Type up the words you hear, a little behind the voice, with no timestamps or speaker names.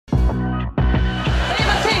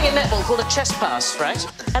skill called a chest pass, right?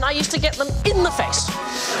 And I used to get them in the face.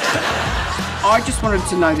 I just wanted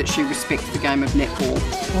to know that she respects the game of netball.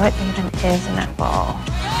 What even is netball?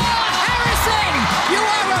 Harrison, you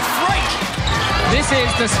are a freak! This is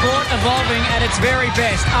the sport evolving at its very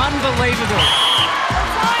best. Unbelievable.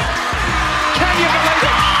 Can you believe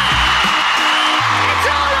it? It's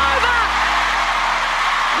all over!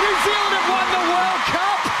 New Zealand have won the World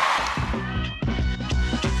Cup!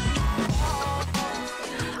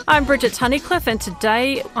 I'm Bridget Tunnicliffe, and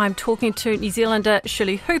today I'm talking to New Zealander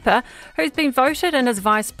Shirley Hooper, who's been voted in as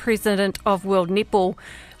Vice President of World Netball.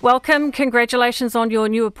 Welcome, congratulations on your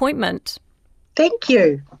new appointment. Thank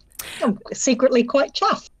you. I'm secretly quite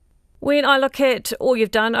chuffed. When I look at all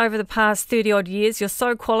you've done over the past 30-odd years, you're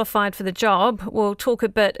so qualified for the job. We'll talk a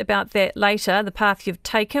bit about that later, the path you've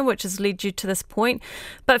taken, which has led you to this point.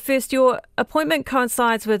 But first, your appointment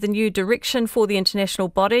coincides with a new direction for the international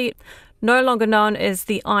body. No longer known as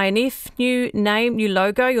the INF, new name, new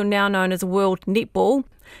logo, you're now known as World Netball.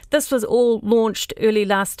 This was all launched early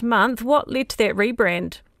last month. What led to that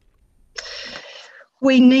rebrand?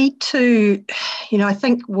 We need to, I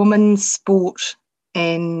think women's sport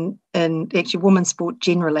and actually women's sport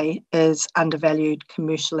generally is undervalued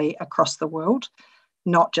commercially across the world,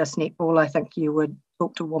 not just netball. I think you would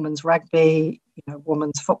talk to women's rugby,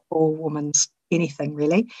 women's football, women's anything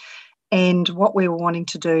really. And what we were wanting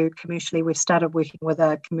to do commercially, we've started working with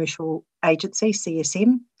a commercial agency,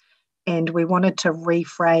 CSM, and we wanted to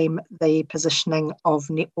reframe the positioning of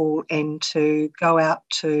netball and to go out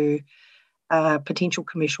to potential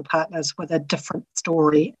commercial partners with a different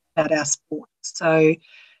story about our sport. So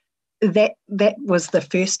that was the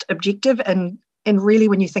first objective. And really,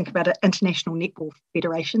 when you think about it, International Netball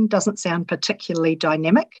Federation doesn't sound particularly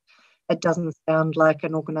dynamic. It doesn't sound like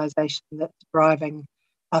an organisation that's driving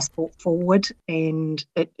our sport forward, and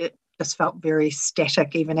it just felt very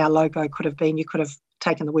static. Even our logo could have been, you could have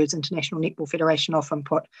taken the words International Netball Federation off and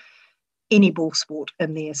put any ball sport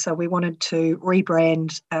in there. So we wanted to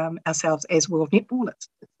rebrand ourselves as World Netball. It's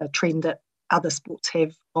a trend that other sports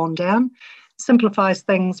have gone down. Simplifies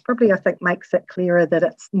things, probably I think makes it clearer that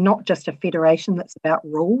it's not just a federation that's about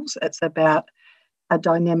rules, it's about a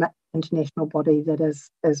dynamic international body that is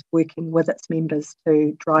working with its members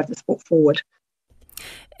to drive the sport forward.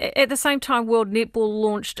 At the same time, World Netball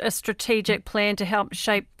launched a strategic plan to help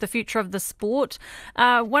shape the future of the sport.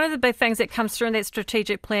 One of the big things that comes through in that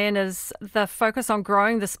strategic plan is the focus on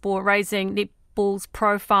growing the sport, raising netball's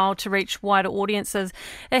profile to reach wider audiences.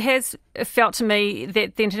 It has felt to me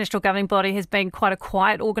that the international governing body has been quite a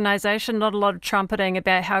quiet organisation, not a lot of trumpeting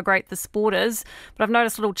about how great the sport is. But I've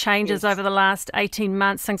noticed little changes over the last 18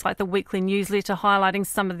 months, things like the weekly newsletter highlighting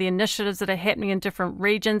some of the initiatives that are happening in different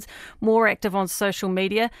regions, more active on social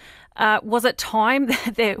media. Was it time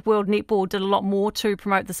that World Netball did a lot more to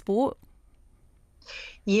promote the sport?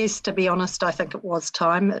 Yes, to be honest, I think it was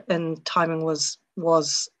time, and timing is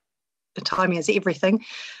everything.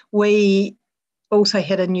 We also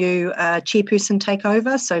had a new chairperson take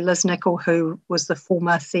over. So Liz Nichol, who was the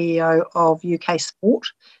former CEO of UK Sport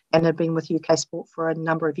and had been with UK Sport for a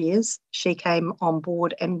number of years, she came on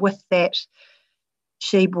board, and with that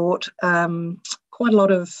she brought quite a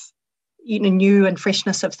lot of new and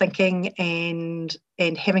freshness of thinking, and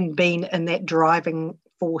having been in that driving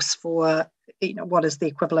force for what is the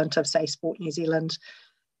equivalent of, say, Sport New Zealand,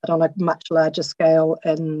 but on a much larger scale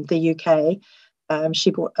in the UK.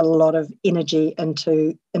 She brought a lot of energy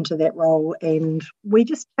into that role, and we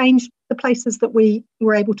just changed the places that we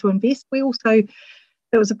were able to invest. It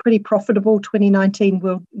was a pretty profitable 2019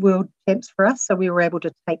 World Champs for us, so we were able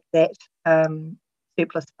to take that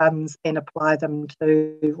surplus funds and apply them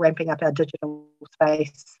to ramping up our digital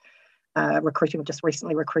space, recruiting. We just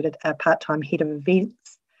recently recruited a part-time head of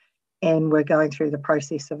events, and we're going through the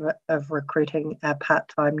process of recruiting a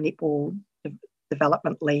part-time netball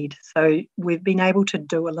development lead. So we've been able to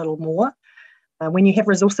do a little more. When you have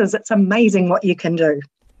resources, it's amazing what you can do.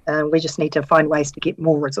 We just need to find ways to get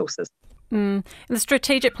more resources. And the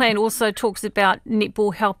strategic plan also talks about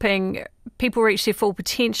netball helping people reach their full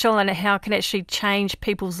potential and how it can actually change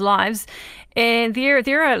people's lives. And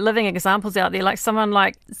there are living examples out there, like someone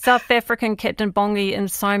like South African captain Bongi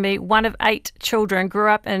Msomi, one of 8 children, grew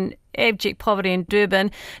up in abject poverty in Durban.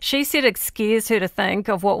 She said it scares her to think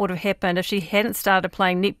of what would have happened if she hadn't started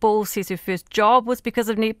playing netball. Says her first job was because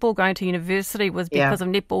of netball, going to university was because of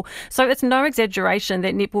netball. So it's no exaggeration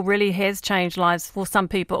that netball really has changed lives for some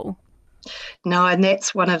people. No, and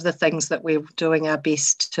that's one of the things that we're doing our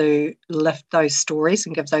best to lift those stories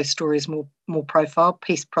and give those stories more profile.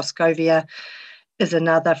 Peace Proscovia is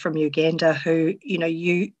another from Uganda who,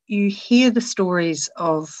 you hear the stories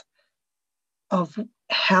of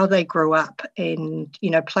how they grew up, and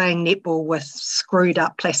playing netball with screwed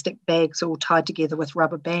up plastic bags all tied together with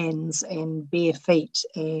rubber bands and bare feet,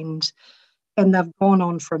 and they've gone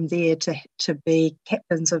on from there to be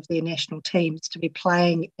captains of their national teams, to be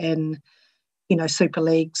playing in super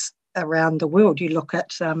leagues around the world. You look at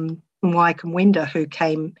Mwai Kumwenda, who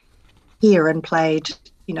came here and played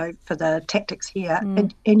for the Tactics here,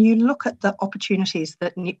 and you look at the opportunities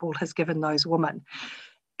that netball has given those women.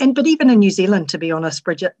 But even in New Zealand, to be honest,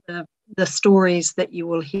 Bridget, the stories that you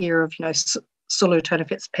will hear of, Sulu Tona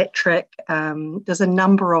Fitzpatrick, there's a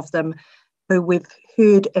number of them who we've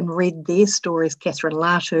heard and read their stories, Catherine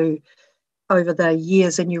Latu, over the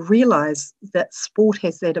years, and you realise that sport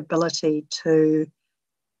has that ability to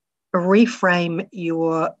reframe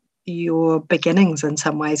your beginnings in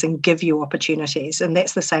some ways and give you opportunities. And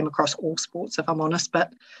that's the same across all sports, if I'm honest.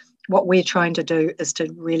 But what we're trying to do is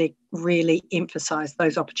to really, really emphasise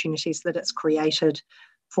those opportunities that it's created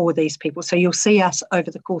for these people. So you'll see us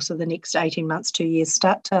over the course of the next 18 months, 2 years,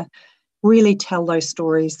 start to really tell those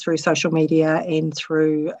stories through social media and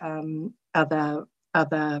through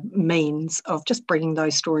other means of just bringing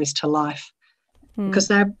those stories to life. Because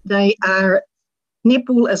they are,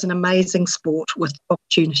 netball is an amazing sport with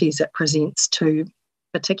opportunities it presents to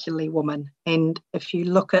particularly women. And if you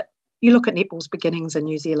look at netball's beginnings in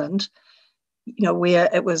New Zealand, where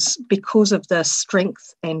it was because of the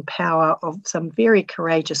strength and power of some very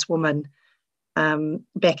courageous women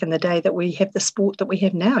back in the day that we have the sport that we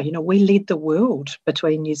have now. We led the world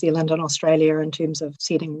between New Zealand and Australia in terms of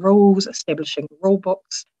setting rules, establishing rule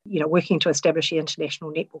books, working to establish the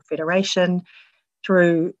International Netball Federation.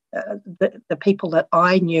 Through the people that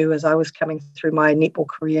I knew as I was coming through my netball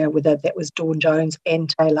career, whether that was Dawn Jones and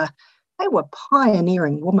Taylor, they were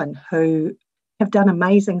pioneering women who have done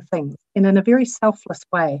amazing things, and in a very selfless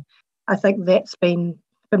way. I think that's been,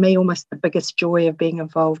 for me, almost the biggest joy of being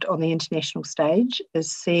involved on the international stage,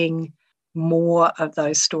 is seeing more of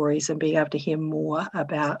those stories and being able to hear more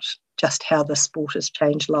about just how the sport has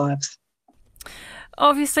changed lives.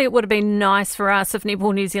 Obviously, it would have been nice for us if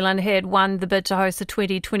Netball New Zealand had won the bid to host the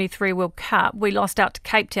 2023 World Cup. We lost out to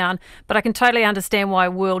Cape Town, but I can totally understand why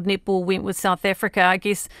World Netball went with South Africa. I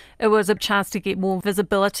guess it was a chance to get more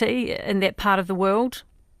visibility in that part of the world.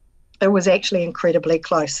 It was actually incredibly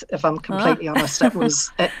close, if I'm completely honest.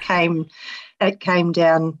 It came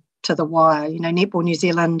down to the wire. Netball New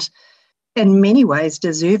Zealand, in many ways,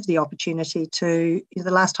 deserved the opportunity to.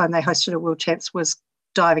 The last time they hosted a World Champs was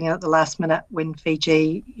diving in at the last minute when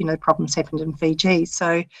Fiji, problems happened in Fiji.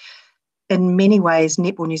 So in many ways,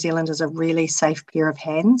 Netball New Zealand is a really safe pair of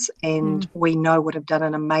hands, and we know would have done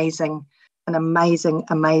an amazing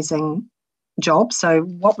job. So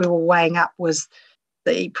what we were weighing up was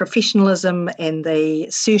the professionalism and the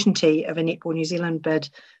certainty of a Netball New Zealand bid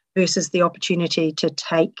versus the opportunity to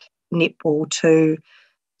take netball to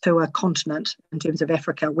a continent in terms of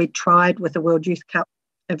Africa. We tried with the World Youth Cup.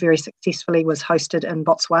 It very successfully was hosted in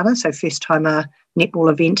Botswana, so first time a netball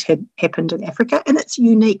event had happened in Africa, and it's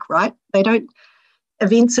unique, right? They don't,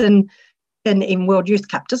 events in World Youth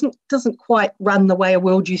Cup doesn't quite run the way a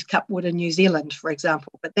World Youth Cup would in New Zealand, for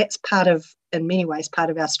example, but that's in many ways part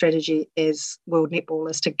of our strategy as World Netball,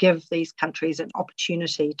 is to give these countries an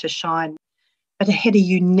opportunity to shine, but it had a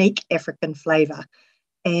unique African flavour,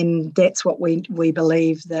 and that's what we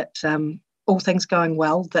believe that all things going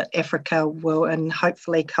well, that Africa will, and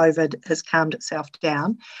hopefully COVID has calmed itself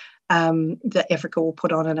down, that Africa will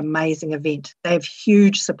put on an amazing event. They have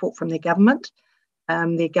huge support from their government.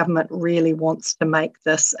 Their government really wants to make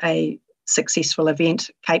this a successful event.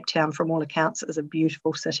 Cape Town, from all accounts, is a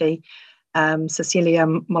beautiful city. Cecilia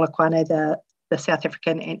Molokwane, the South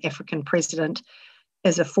African and African president,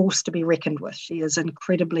 is a force to be reckoned with. She is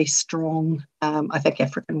incredibly strong. I think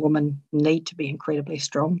African women need to be incredibly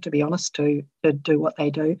strong, to be honest, to do what they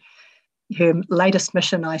do. Her latest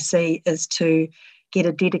mission, I see, is to get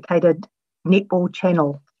a dedicated netball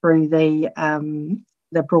channel through the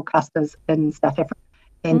broadcasters in South Africa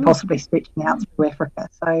and possibly stretching out through Africa.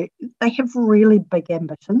 So they have really big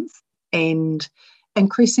ambitions and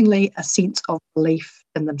increasingly a sense of belief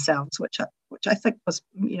in themselves, which I think was,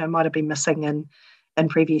 might have been missing in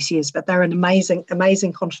previous years. But they're an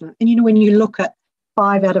amazing continent. And when you look at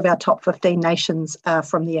 5 out of our top 15 nations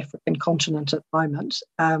from the African continent at the moment,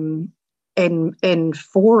 and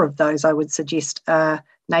 4 of those, I would suggest, are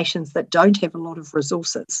nations that don't have a lot of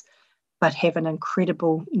resources but have an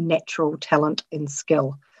incredible natural talent and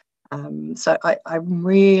skill. So I'm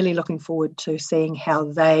really looking forward to seeing how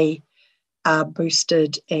they are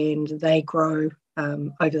boosted and they grow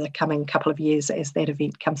over the coming couple of years as that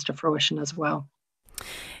event comes to fruition as well.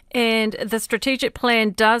 And the strategic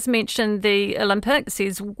plan does mention the Olympics.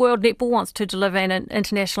 It says World Netball wants to deliver an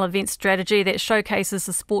international event strategy that showcases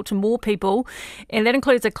the sport to more people, and that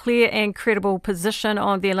includes a clear and credible position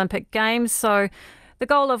on the Olympic Games. So the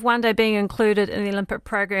goal of one day being included in the Olympic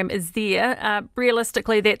program is there.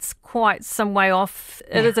 Realistically, that's quite some way off.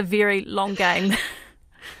 It is a very long game.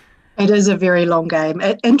 It is a very long game.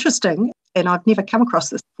 Interesting, and I've never come across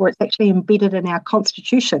this before, it's actually embedded in our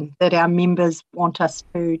constitution that our members want us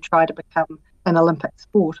to try to become an Olympic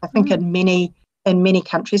sport. I think in many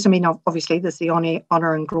countries, I mean, obviously there's the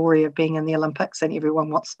honour and glory of being in the Olympics and everyone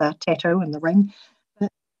wants the tattoo and the ring. But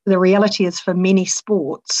the reality is for many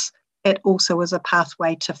sports, it also is a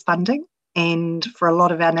pathway to funding. And for a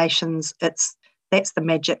lot of our nations, that's the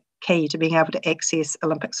magic key to being able to access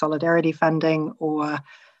Olympic solidarity funding or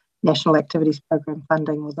National Activities Program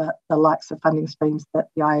funding or the likes of funding streams that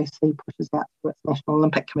the IOC pushes out to its National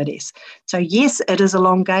Olympic Committees. So yes, it is a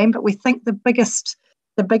long game, but we think the biggest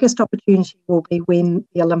opportunity will be when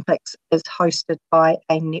the Olympics is hosted by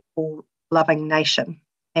a netball-loving nation.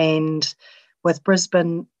 And with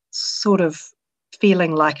Brisbane sort of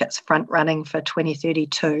feeling like it's front-running for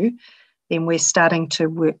 2032, then we're starting to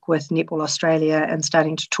work with Netball Australia and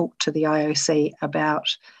starting to talk to the IOC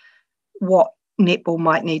about what netball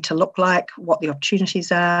might need to look like, what the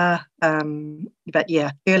opportunities are. But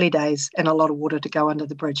yeah, early days and a lot of water to go under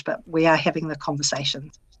the bridge, but we are having the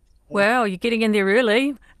conversations. Wow, you're getting in there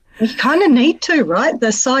early. You kind of need to, right?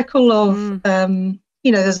 The cycle of,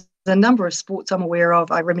 there's a number of sports I'm aware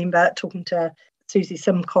of. I remember talking to Susie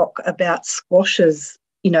Simcock about squash's,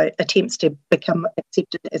 attempts to become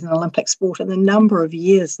accepted as an Olympic sport and the number of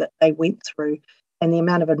years that they went through and the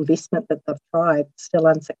amount of investment that they've tried still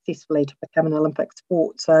unsuccessfully to become an Olympic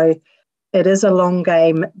sport. So it is a long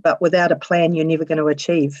game, but without a plan, you're never going to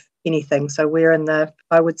achieve anything. So we're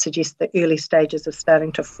I would suggest, the early stages of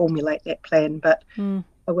starting to formulate that plan. But I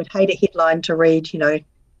would hate a headline to read,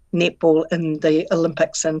 netball in the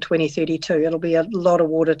Olympics in 2032. It'll be a lot of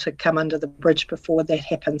water to come under the bridge before that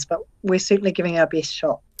happens, but we're certainly giving our best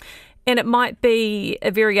shot. And it might be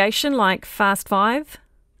a variation like Fast Five?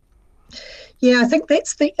 Yeah, I think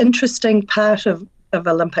that's the interesting part of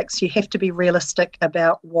Olympics. You have to be realistic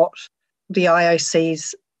about what the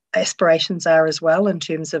IOC's aspirations are as well in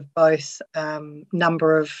terms of both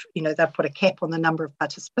number of, they've put a cap on the number of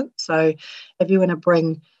participants. So if you want to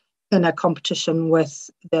bring in a competition with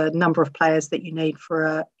the number of players that you need for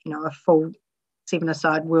a full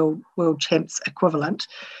seven-a-side world champs equivalent,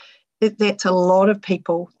 that's a lot of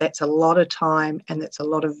people, that's a lot of time, and that's a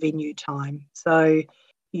lot of venue time. So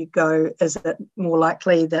you go, is it more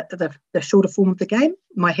likely that the shorter form of the game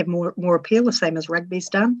might have more appeal, the same as rugby's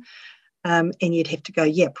done? And you'd have to go,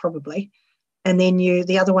 yeah, probably. And then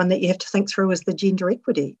the other one that you have to think through is the gender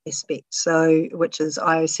equity aspect. So, which is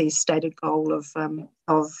IOC's stated goal of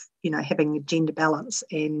having a gender balance,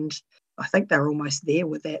 and I think they're almost there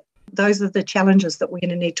with that. Those are the challenges that we're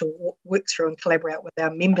going to need to work through and collaborate with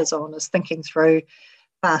our members on, is thinking through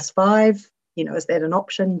Fast Five. Is that an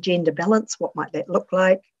option? Gender balance, what might that look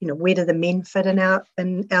like? Where do the men fit in our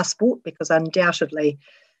sport? Because undoubtedly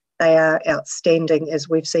they are outstanding, as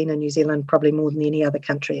we've seen in New Zealand, probably more than any other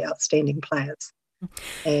country, outstanding players.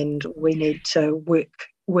 And we need to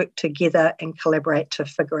work together and collaborate to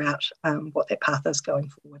figure out what that path is going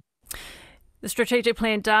forward. The strategic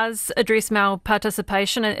plan does address male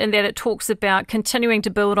participation in that it talks about continuing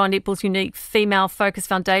to build on netball's unique female-focused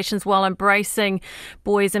foundations while embracing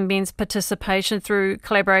boys' and men's participation through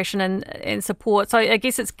collaboration and support. So I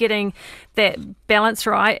guess it's getting that balance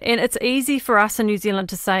right. And it's easy for us in New Zealand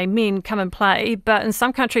to say, men, come and play. But in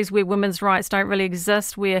some countries where women's rights don't really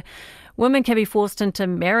exist, where women can be forced into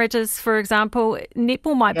marriages, for example,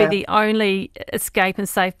 netball might be the only escape and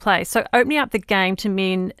safe place. So opening up the game to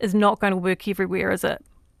men is not going to work everywhere, is it?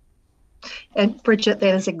 And Bridget,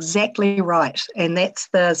 that is exactly right. And that's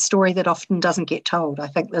the story that often doesn't get told. I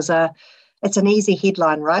think it's an easy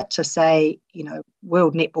headline, right, to say,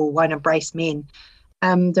 World Netball won't embrace men.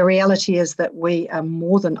 The reality is that we are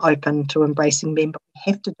more than open to embracing men, but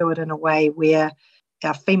we have to do it in a way where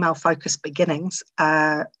our female-focused beginnings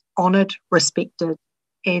are honoured, respected,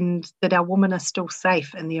 and that our women are still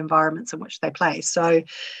safe in the environments in which they play. So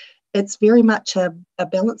it's very much a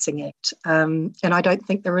balancing act. And I don't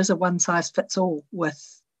think there is a one-size-fits-all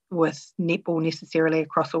with netball necessarily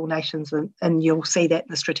across all nations. And you'll see that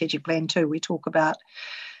in the strategic plan too. We talk about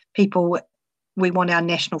people, we want our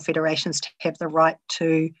national federations to have the right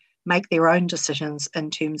to make their own decisions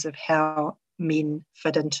in terms of how men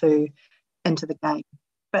fit into the game.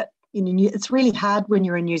 It's really hard when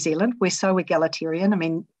you're in New Zealand. We're so egalitarian. I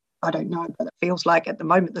mean, I don't know, but it feels like at the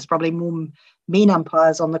moment there's probably more men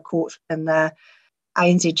umpires on the court in the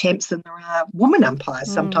ANZ champs than there are women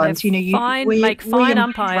umpires sometimes. We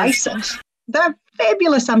embrace it. They're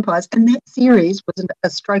fabulous umpires. And that series was a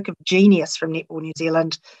stroke of genius from Netball New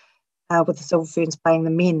Zealand with the Silver Ferns playing the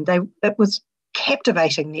men. It was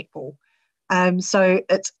captivating netball. So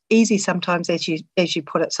it's easy sometimes, as you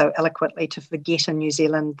put it so eloquently, to forget in New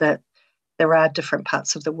Zealand that there are different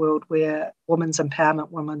parts of the world where women's empowerment,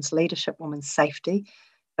 women's leadership, women's safety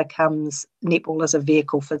becomes netball as a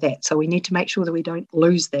vehicle for that. So we need to make sure that we don't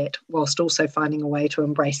lose that whilst also finding a way to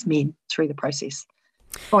embrace men through the process.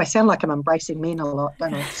 Oh, I sound like I'm embracing men a lot,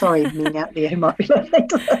 don't I? Sorry, men out there who might be listening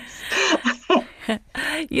to this.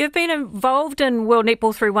 You've been involved in World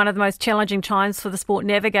Netball through one of the most challenging times for the sport,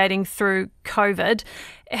 navigating through COVID.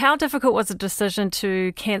 How difficult was the decision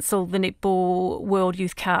to cancel the Netball World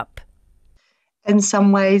Youth Cup? In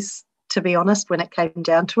some ways, to be honest, when it came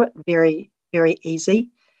down to it, very, very easy.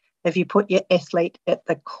 If you put your athlete at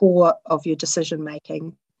the core of your decision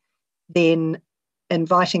making, then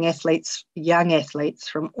inviting athletes, young athletes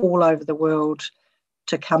from all over the world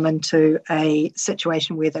to come into a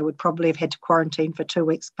situation where they would probably have had to quarantine for 2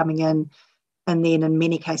 weeks coming in, and then in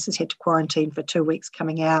many cases had to quarantine for 2 weeks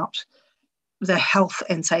coming out, the health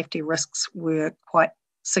and safety risks were quite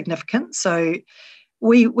significant. So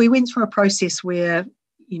we went through a process where,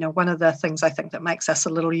 one of the things I think that makes us a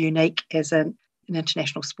little unique as an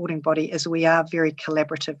international sporting body is we are very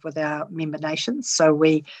collaborative with our member nations. So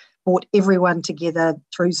we brought everyone together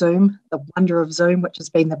through Zoom, the wonder of Zoom, which has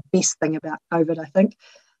been the best thing about COVID, I think.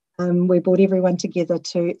 We brought everyone together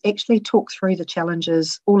to actually talk through the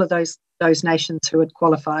challenges, all of those nations who had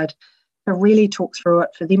qualified, to really talk through it,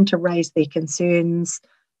 for them to raise their concerns,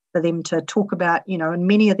 for them to talk about, in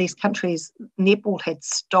many of these countries, netball had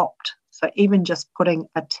stopped. So even just putting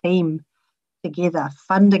a team together,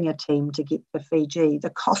 funding a team to get to Fiji,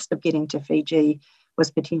 the cost of getting to Fiji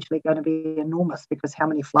was potentially going to be enormous, because how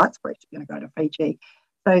many flights were actually going to go to Fiji?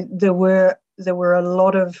 So there were a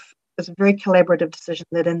lot of, it was a very collaborative decision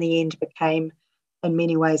that in the end became in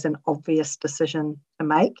many ways an obvious decision to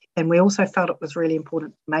make. And we also felt it was really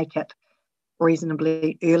important to make it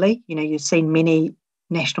reasonably early. You've seen many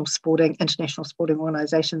international sporting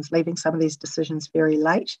organisations leaving some of these decisions very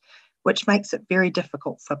late, which makes it very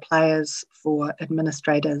difficult for players, for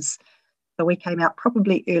administrators. So we came out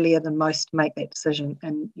probably earlier than most to make that decision.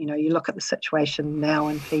 And, you look at the situation now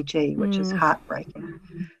in Fiji, which is heartbreaking.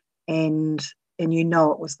 And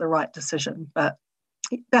it was the right decision. But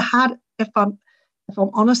if I'm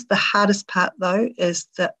honest, the hardest part though is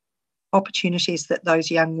the opportunities that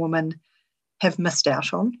those young women have missed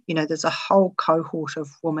out on. There's a whole cohort of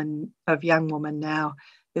young women now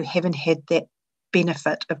who haven't had that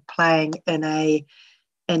benefit of playing in a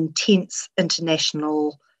intense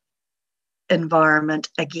international environment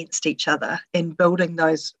against each other, and building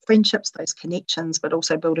those friendships, those connections, but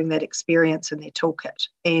also building that experience in their toolkit.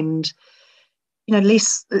 And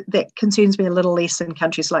that concerns me a little less in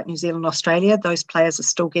countries like New Zealand, Australia. Those players are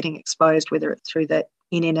still getting exposed, whether it's through the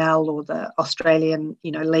NNL or the Australian,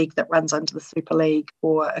 league that runs under the Super League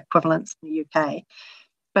or equivalents in the UK.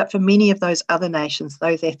 But for many of those other nations,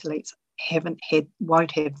 those athletes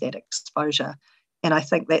won't have that exposure. And I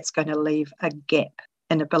think that's going to leave a gap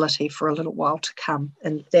in ability for a little while to come.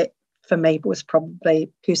 And that, for me, was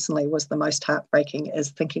probably personally was the most heartbreaking, is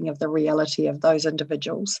thinking of the reality of those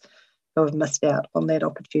individuals who have missed out on that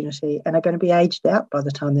opportunity and are going to be aged out by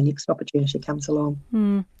the time the next opportunity comes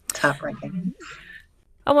along. It's heartbreaking.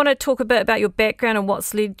 I want to talk a bit about your background and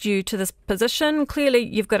what's led you to this position. Clearly,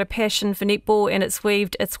 you've got a passion for netball, and it's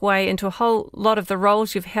weaved its way into a whole lot of the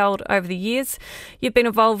roles you've held over the years. You've been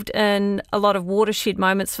involved in a lot of watershed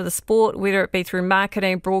moments for the sport, whether it be through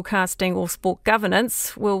marketing, broadcasting or sport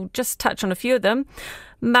governance. We'll just touch on a few of them.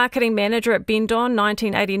 Marketing manager at Bendon,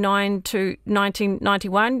 1989 to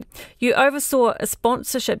 1991. You oversaw a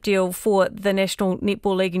sponsorship deal for the National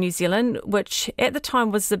Netball League in New Zealand, which at the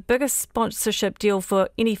time was the biggest sponsorship deal for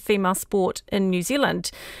any female sport in New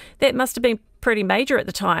Zealand. That must have been pretty major at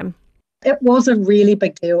the time. It was a really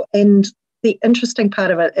big deal. And the interesting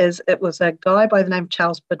part of it is it was a guy by the name of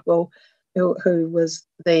Charles Bidwell, who was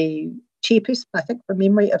the chairperson, I think, from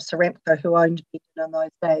memory, of Saramco, who owned Bendon in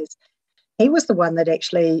those days. He was the one that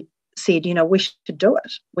actually said, we should do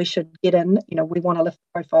it. We should get in, we want to lift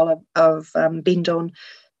the profile of Bendon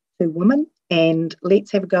to women, and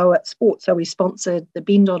let's have a go at sport. So we sponsored the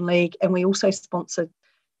Bendon League, and we also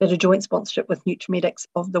did a joint sponsorship with Nutrimedics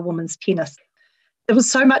of the women's tennis. It was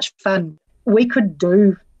so much fun. We could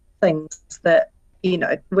do things that,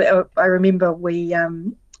 I remember we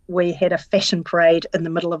had a fashion parade in the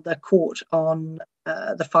middle of the court on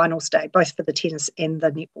the finals day, both for the tennis and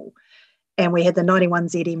the netball. And we had the 91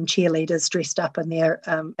 ZM cheerleaders dressed up in their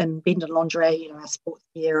in bend and lingerie, our sports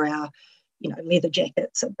gear, our leather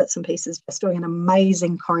jackets, bits and pieces, just doing an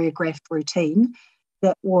amazing choreographed routine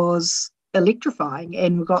that was electrifying.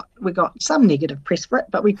 And we got some negative press for it,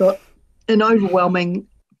 but we got an overwhelming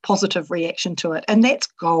positive reaction to it. And that's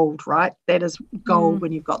gold, right? That is gold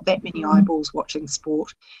when you've got that many eyeballs watching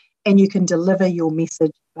sport and you can deliver your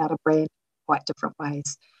message about a brand in quite different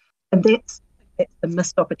ways. And that's the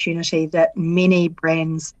missed opportunity that many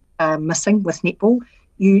brands are missing with netball.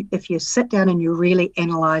 If you sit down and you really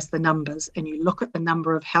analyse the numbers and you look at the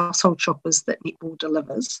number of household shoppers that netball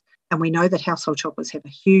delivers, and we know that household shoppers have a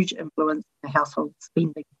huge influence in the household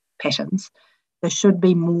spending patterns, there should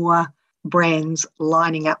be more brands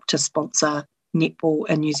lining up to sponsor netball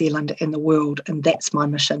in New Zealand and the world, and that's my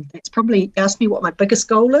mission. That's probably, ask me what my biggest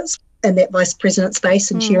goal is in that vice president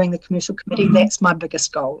space and chairing the commercial committee. That's my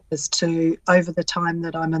biggest goal, is to, over the time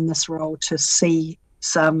that I'm in this role, to see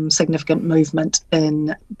some significant movement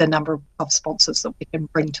in the number of sponsors that we can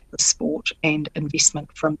bring to the sport and investment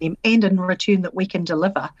from them, and in return that we can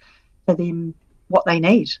deliver to them what they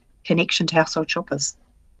need, connection to household shoppers.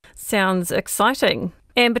 Sounds exciting.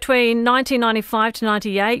 And between 1995 to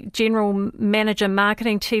 98, General Manager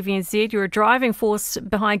Marketing TVNZ, you're a driving force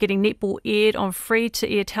behind getting netball aired on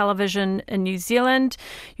free-to-air television in New Zealand.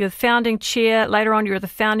 You're the founding chair. Later on, you were the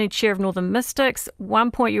founding chair of Northern Mystics. At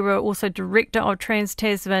one point, you were also director of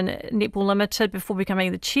Trans-Tasman Netball Limited before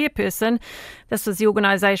becoming the chairperson. This was the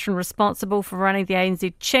organisation responsible for running the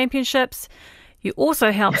ANZ Championships. You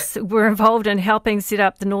also were involved in helping set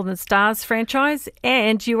up the Northern Stars franchise,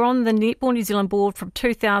 and you were on the Netball New Zealand board from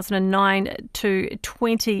 2009 to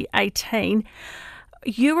 2018.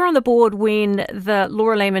 You were on the board when the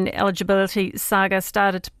Laura Lehman eligibility saga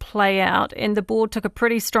started to play out, and the board took a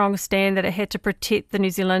pretty strong stand that it had to protect the New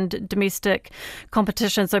Zealand domestic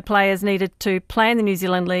competition, so players needed to play in the New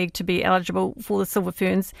Zealand League to be eligible for the Silver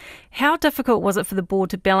Ferns. How difficult was it for the board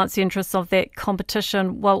to balance the interests of that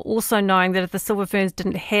competition while also knowing that if the Silver Ferns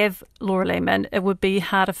didn't have Laura Lehman, it would be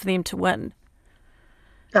harder for them to win?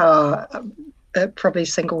 Probably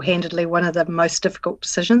single-handedly one of the most difficult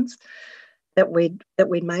decisions that we'd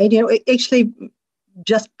made. Actually,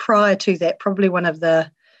 just prior to that, probably one of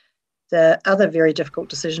the other very difficult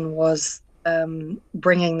decision was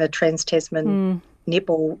bringing the Trans-Tasman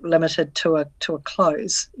Netball Limited to a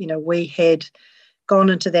close. We had gone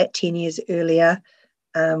into that 10 years earlier.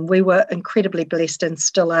 We were incredibly blessed, and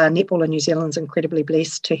still are. Netball in New Zealand's incredibly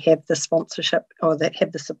blessed to have the sponsorship, or that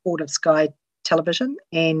have the support of Sky Television,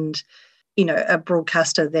 and a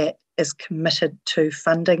broadcaster that is committed to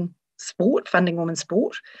funding women's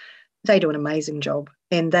sport. They do an amazing job,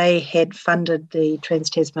 and they had funded the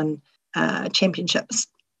Trans-Tasman Championships.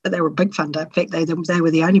 They were a big funder. In fact, they were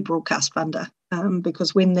the only broadcast funder,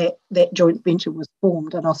 because when that joint venture was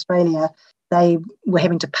formed in Australia, they were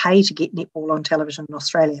having to pay to get netball on television in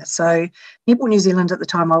Australia. So Netball New Zealand at the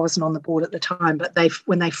time, I wasn't on the board at the time, but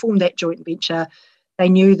when they formed that joint venture, they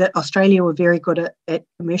knew that Australia were very good at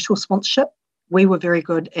commercial sponsorship. We were very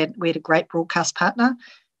good we had a great broadcast partner.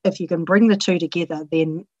 If you can bring the two together,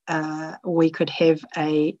 then we could have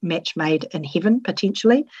a match made in heaven,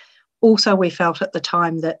 potentially. Also, we felt at the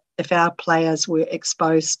time that if our players were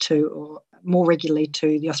exposed to, or more regularly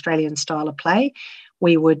to, the Australian style of play,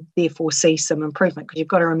 we would therefore see some improvement. Because you've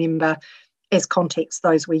got to remember, as context,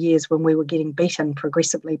 those were years when we were getting beaten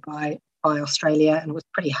progressively by Australia, and it was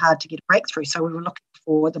pretty hard to get a breakthrough. So we were looking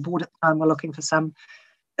for, the board at the time were looking for some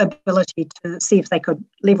ability to see if they could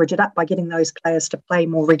leverage it up by getting those players to play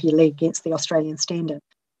more regularly against the Australian standard.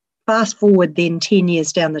 Fast forward then 10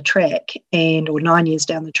 years down the track, or 9 years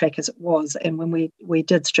down the track as it was, and when we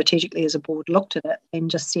did strategically as a board, looked at it and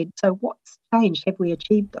just said, so what's changed? Have we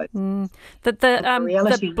achieved those? The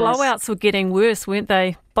blowouts were getting worse, weren't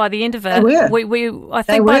they? By the end of it, they were.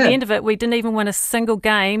 By the end of it, we didn't even win a single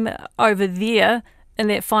game over there in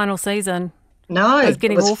that final season. No,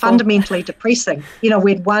 it was fundamentally depressing.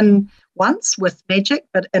 We'd won once with Magic,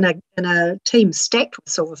 but in a team stacked with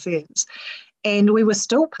Silver Ferns, and we were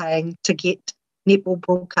still paying to get netball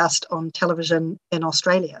broadcast on television in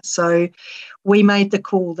Australia. So we made the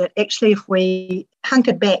call that actually, if we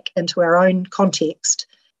hunkered back into our own context,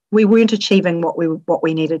 we weren't achieving what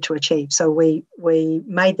we needed to achieve. So we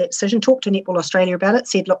made that decision, talked to Netball Australia about it,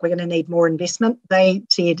 said, look, we're going to need more investment. They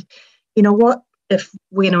said, you know what? If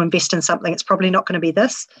we're going to invest in something, it's probably not going to be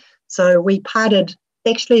this. So we parted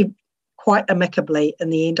actually quite amicably in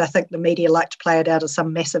the end. I think the media liked to play it out as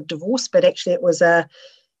some massive divorce, but actually it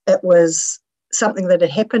was something that had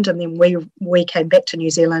happened, and then we came back to New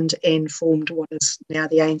Zealand and formed what is now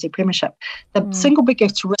the ANZ Premiership. The single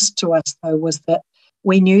biggest risk to us, though, was that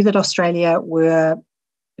we knew that Australia were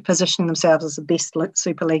positioning themselves as the best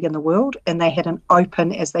Super League in the world, and they had an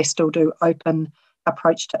open, as they still do, open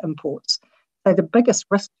approach to imports. So the biggest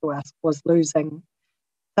risk to us was losing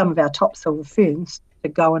some of our top silver ferns to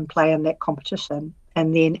go and play in that competition,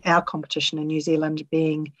 and then our competition in New Zealand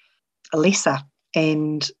being lesser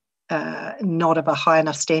and not of a high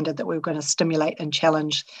enough standard that we were going to stimulate and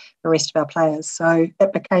challenge the rest of our players. So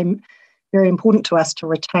it became very important to us to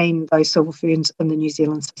retain those silver ferns in the New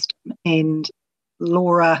Zealand system. And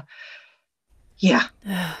Laura,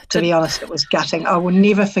 to be honest, it was gutting. I will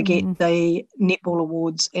never forget the Netball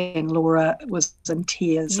Awards, and Laura was in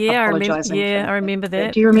tears apologising. I remember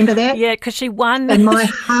that. Do you remember that? Yeah, because she won. And my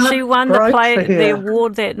heart she won the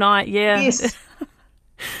award that night. Yeah. Yes.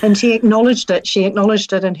 And she acknowledged it. She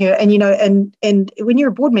acknowledged it in her. And, and when you're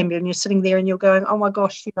a board member and you're sitting there and you're going, oh, my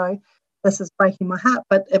gosh, this is breaking my heart.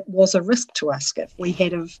 But it was a risk to us if we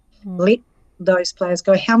had have let those players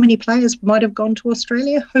go. How many players might have gone to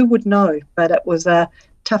Australia? Who would know? But it was a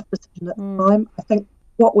tough decision at the time. I think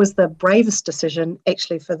what was the bravest decision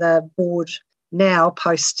actually for the board now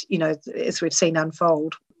post, as we've seen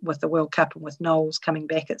unfold with the World Cup and with Knowles coming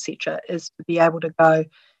back, etc., is to be able to go,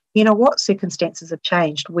 what circumstances have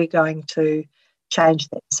changed? We're going to change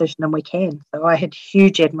that decision, and we can. So I had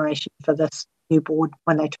huge admiration for this new board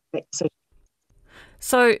when they took that decision.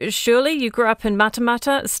 So, Shirley, you grew up in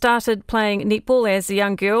Matamata, started playing netball as a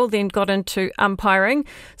young girl, then got into umpiring.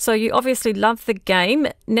 So you obviously love the game.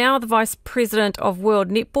 Now the Vice President of World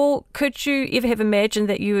Netball. Could you ever have imagined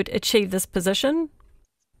that you would achieve this position?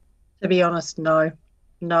 To be honest, no,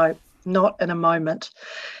 not in a moment.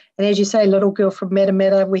 And as you say, little girl from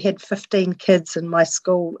Matamata, we had 15 kids in my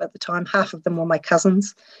school at the time. Half of them were my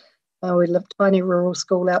cousins. We lived tiny rural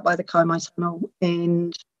school out by the Kaimai Tunnel,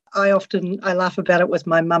 and I laugh about it with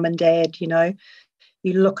my mum and dad.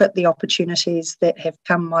 You look at the opportunities that have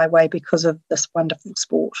come my way because of this wonderful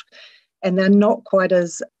sport, and they're not quite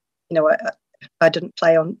as, I didn't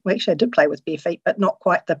play on, well, actually I did play with bare feet, but not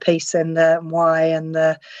quite the peace and the why and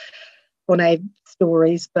the Bonnet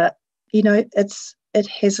stories, but it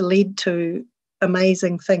has led to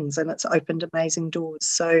amazing things, and it's opened amazing doors.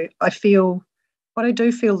 So what I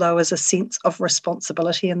do feel though is a sense of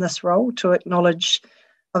responsibility in this role to acknowledge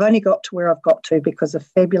I've only got to where I've got to because of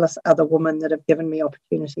fabulous other women that have given me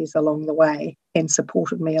opportunities along the way and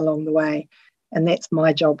supported me along the way. And that's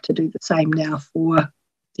my job to do the same now for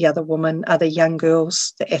the other women, other young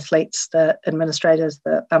girls, the athletes, the administrators,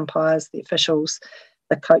 the umpires, the officials,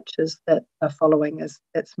 the coaches that are following.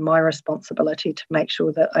 It's my responsibility to make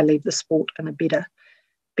sure that I leave the sport in a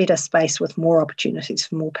better space with more opportunities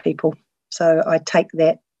for more people. So I take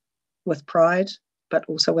that with pride, but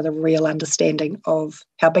also with a real understanding of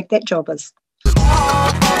how big that job is.